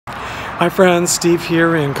Hi friends, Steve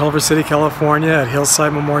here in Culver City, California at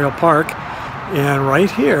Hillside Memorial Park, and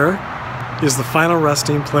right here is the final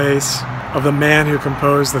resting place of the man who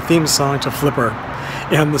composed the theme song to Flipper.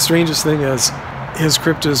 And the strangest thing is, his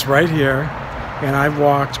crypt is right here, and I've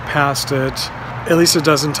walked past it at least a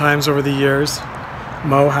dozen times over the years.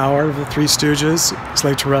 Moe Howard of the Three Stooges is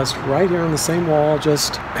laid to rest right here on the same wall,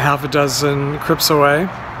 just half a dozen crypts away.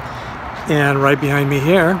 And right behind me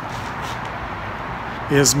here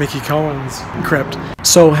is Mickey Cohen's crypt.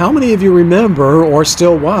 So how many of you remember or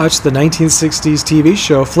still watch the 1960s TV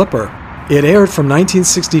show Flipper? It aired from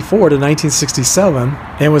 1964 to 1967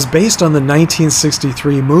 and was based on the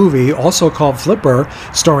 1963 movie also called Flipper,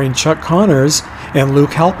 starring Chuck Connors and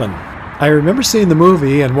Luke Halpin. I remember seeing the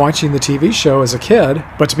movie and watching the TV show as a kid,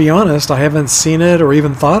 but to be honest, I haven't seen it or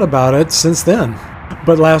even thought about it since then.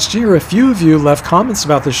 But last year, a few of you left comments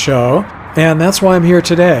about the show, and that's why I'm here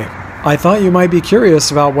today. I thought you might be curious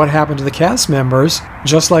about what happened to the cast members,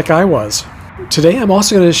 just like I was. Today I'm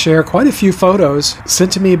also going to share quite a few photos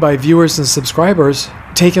sent to me by viewers and subscribers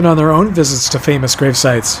taken on their own visits to famous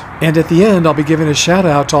gravesites. And at the end I'll be giving a shout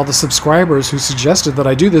out to all the subscribers who suggested that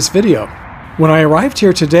I do this video. When I arrived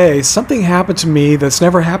here today, something happened to me that's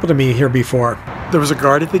never happened to me here before. There was a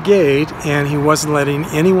guard at the gate and he wasn't letting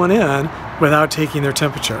anyone in without taking their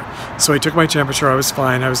temperature. So he took my temperature, I was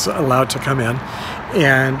fine, I was allowed to come in.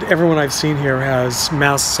 And everyone I've seen here has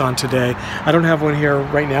masks on today. I don't have one here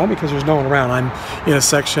right now because there's no one around. I'm in a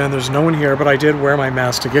section, there's no one here, but I did wear my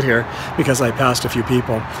mask to get here because I passed a few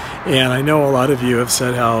people. And I know a lot of you have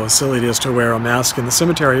said how silly it is to wear a mask in the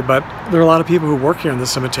cemetery, but there are a lot of people who work here in the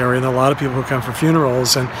cemetery, and there are a lot of people who come for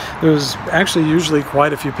funerals, and there's actually usually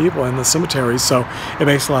quite a few people in the cemetery, so it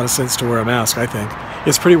makes a lot of sense to wear a mask, I think.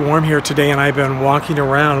 It's pretty warm here today, and I've been walking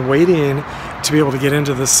around waiting to be able to get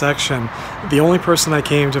into this section. The only person I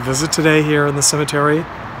came to visit today here in the cemetery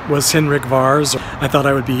was Henryk Vars. I thought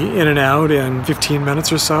I would be in and out in 15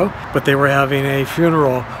 minutes or so, but they were having a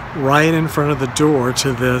funeral right in front of the door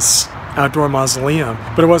to this outdoor mausoleum.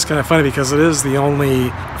 But it was kind of funny because it is the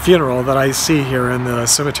only funeral that I see here in the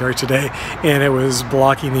cemetery today, and it was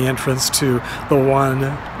blocking the entrance to the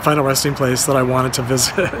one final resting place that I wanted to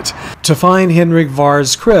visit. To find Henryk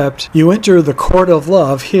Vars' crypt, you enter the Court of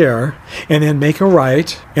Love here, and then make a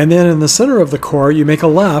right, and then in the center of the court you make a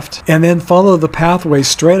left, and then follow the pathway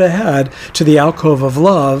straight ahead to the Alcove of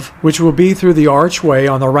Love, which will be through the archway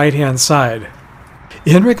on the right-hand side.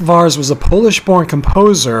 Henryk Vars was a Polish-born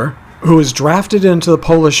composer who was drafted into the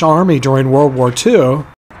Polish army during World War II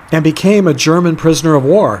and became a German prisoner of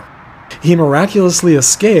war. He miraculously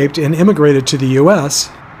escaped and immigrated to the US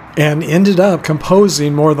and ended up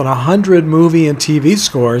composing more than 100 movie and TV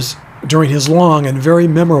scores during his long and very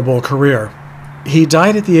memorable career. He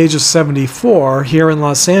died at the age of 74 here in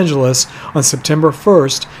Los Angeles on September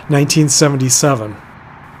 1st, 1977.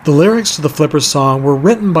 The lyrics to the Flipper song were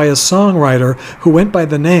written by a songwriter who went by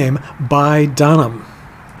the name By Dunham.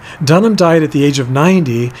 Dunham died at the age of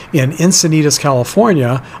 90 in Encinitas,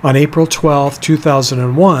 California on April 12,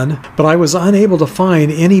 2001, but I was unable to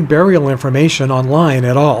find any burial information online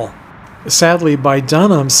at all. Sadly, By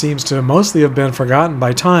Dunham seems to mostly have been forgotten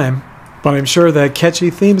by time, but I'm sure that catchy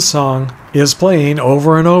theme song is playing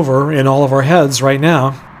over and over in all of our heads right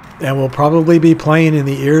now, and will probably be playing in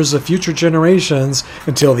the ears of future generations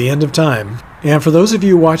until the end of time. And for those of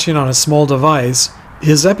you watching on a small device,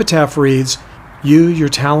 his epitaph reads, "You, your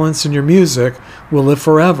talents, and your music will live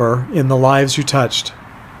forever in the lives you touched."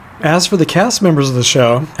 As for the cast members of the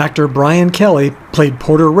show, actor Brian Kelly played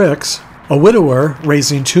Porter Ricks, a widower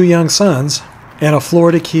raising 2 young sons, and a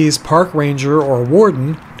Florida Keys park ranger or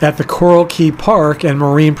warden at the Coral Key Park and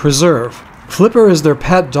Marine Preserve. Flipper is their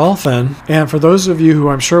pet dolphin, and for those of you who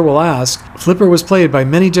I'm sure will ask, Flipper was played by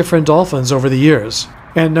many different dolphins over the years.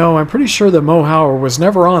 And no, I'm pretty sure that Moe Howard was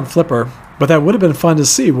never on Flipper, but that would have been fun to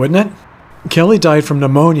see, wouldn't it? Kelly died from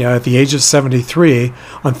pneumonia at the age of 73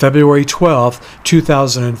 on February 12,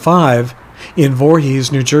 2005 in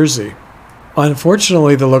Voorhees, New Jersey.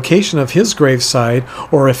 Unfortunately, the location of his gravesite,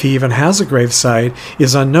 or if he even has a gravesite,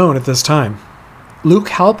 is unknown at this time. Luke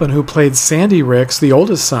Halpin, who played Sandy Ricks, the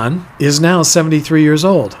oldest son, is now 73 years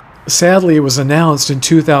old. Sadly, it was announced in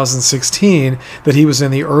 2016 that he was in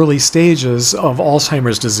the early stages of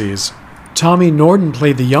Alzheimer's disease. Tommy Norden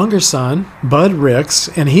played the younger son, Bud Ricks,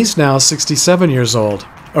 and he's now 67 years old.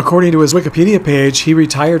 According to his Wikipedia page, he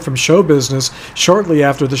retired from show business shortly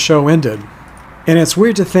after the show ended. And it's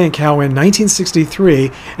weird to think how in 1963,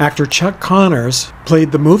 actor Chuck Connors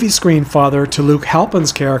played the movie screen father to Luke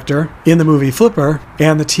Halpin's character in the movie Flipper,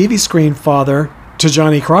 and the TV screen father to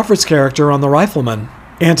Johnny Crawford's character on The Rifleman.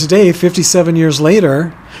 And today, 57 years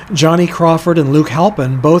later, Johnny Crawford and Luke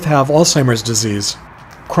Halpin both have Alzheimer's disease.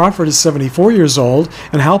 Crawford is 74 years old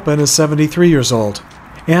and Halpin is 73 years old.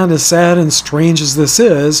 And as sad and strange as this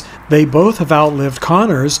is, they both have outlived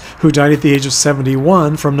Connors, who died at the age of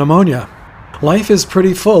 71 from pneumonia. Life is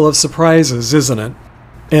pretty full of surprises, isn't it?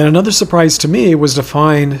 And another surprise to me was to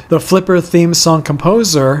find the Flipper theme song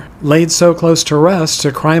composer laid so close to rest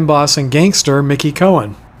to crime boss and gangster Mickey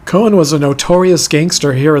Cohen. Cohen was a notorious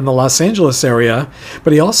gangster here in the Los Angeles area,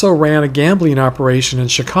 but he also ran a gambling operation in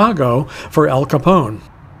Chicago for Al Capone.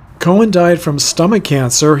 Cohen died from stomach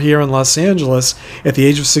cancer here in Los Angeles at the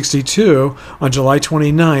age of 62 on July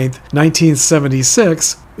 29,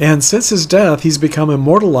 1976, and since his death he's become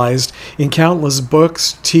immortalized in countless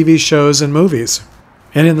books, TV shows, and movies.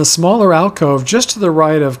 And in the smaller alcove just to the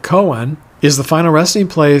right of Cohen is the final resting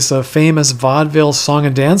place of famous vaudeville song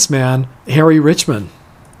and dance man Harry Richman.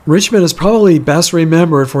 Richman is probably best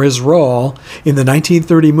remembered for his role in the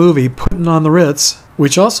 1930 movie Puttin' on the Ritz,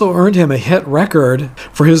 which also earned him a hit record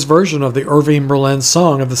for his version of the Irving Berlin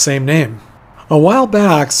song of the same name. A while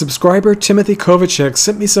back, subscriber Timothy Kovacic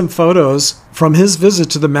sent me some photos from his visit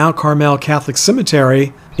to the Mount Carmel Catholic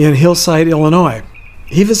Cemetery in Hillside, Illinois.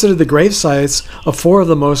 He visited the gravesites of 4 of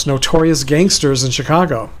the most notorious gangsters in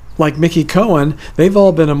Chicago. Like Mickey Cohen, they've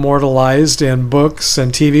all been immortalized in books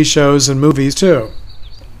and TV shows and movies too.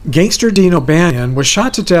 Gangster Dean O'Banion was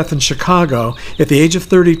shot to death in Chicago at the age of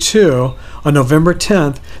 32 on November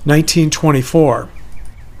 10, 1924.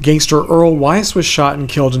 Gangster Earl Weiss was shot and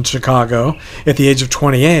killed in Chicago at the age of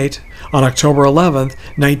 28 on October 11,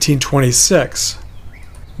 1926.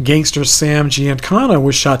 Gangster Sam Giancana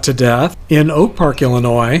was shot to death in Oak Park,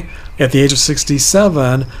 Illinois at the age of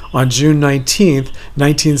 67 on June 19,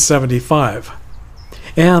 1975.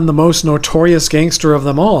 And the most notorious gangster of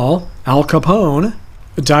them all, Al Capone,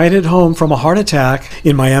 died at home from a heart attack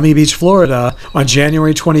in Miami Beach, Florida on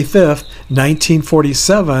January 25,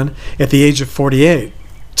 1947 at the age of 48.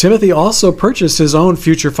 Timothy also purchased his own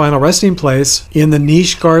future final resting place in the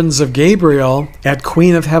Niche Gardens of Gabriel at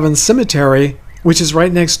Queen of Heaven Cemetery, which is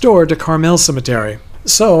right next door to Carmel Cemetery.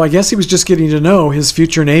 So I guess he was just getting to know his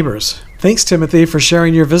future neighbors. Thanks, Timothy, for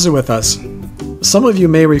sharing your visit with us. Some of you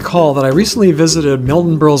may recall that I recently visited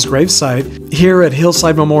Milton Berle's gravesite here at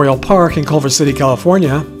Hillside Memorial Park in Culver City,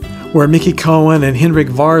 California, where Mickey Cohen and Henryk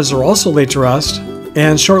Vars are also laid to rest.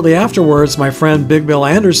 And shortly afterwards, my friend Big Bill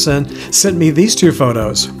Anderson sent me these 2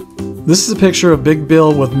 photos. This is a picture of Big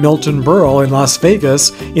Bill with Milton Berle in Las Vegas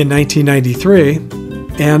in 1993.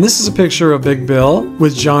 And this is a picture of Big Bill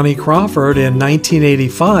with Johnny Crawford in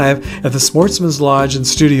 1985 at the Sportsman's Lodge in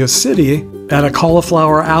Studio City at a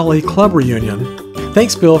Cauliflower Alley Club reunion.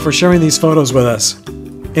 Thanks, Bill, for sharing these photos with us.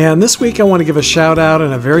 And this week I want to give a shout out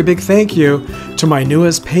and a very big thank you to my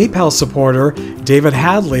newest PayPal supporter, David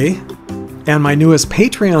Hadley, and my newest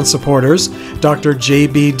Patreon supporters, Dr.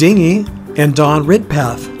 J.B. Dingy and Don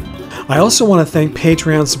Ridpath. I also want to thank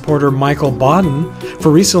Patreon supporter Michael Bodden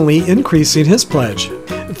for recently increasing his pledge.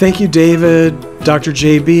 Thank you, David, Dr.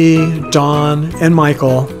 JB, Don, and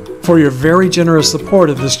Michael, for your very generous support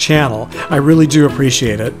of this channel. I really do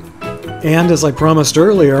appreciate it. And as I promised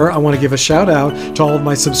earlier, I want to give a shout out to all of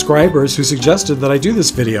my subscribers who suggested that I do this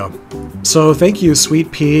video. So thank you,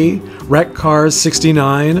 Sweet Pea,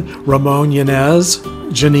 WreckCars69, Ramon Yanez,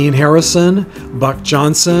 Janine Harrison, Buck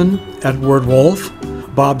Johnson, Edward Wolf,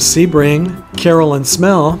 Bob Sebring, Carolyn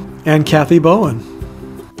Smell, and Kathy Bowen.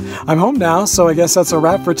 I'm home now, so I guess that's a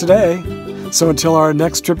wrap for today. So until our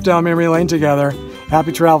next trip down memory lane together,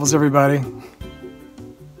 happy travels, everybody.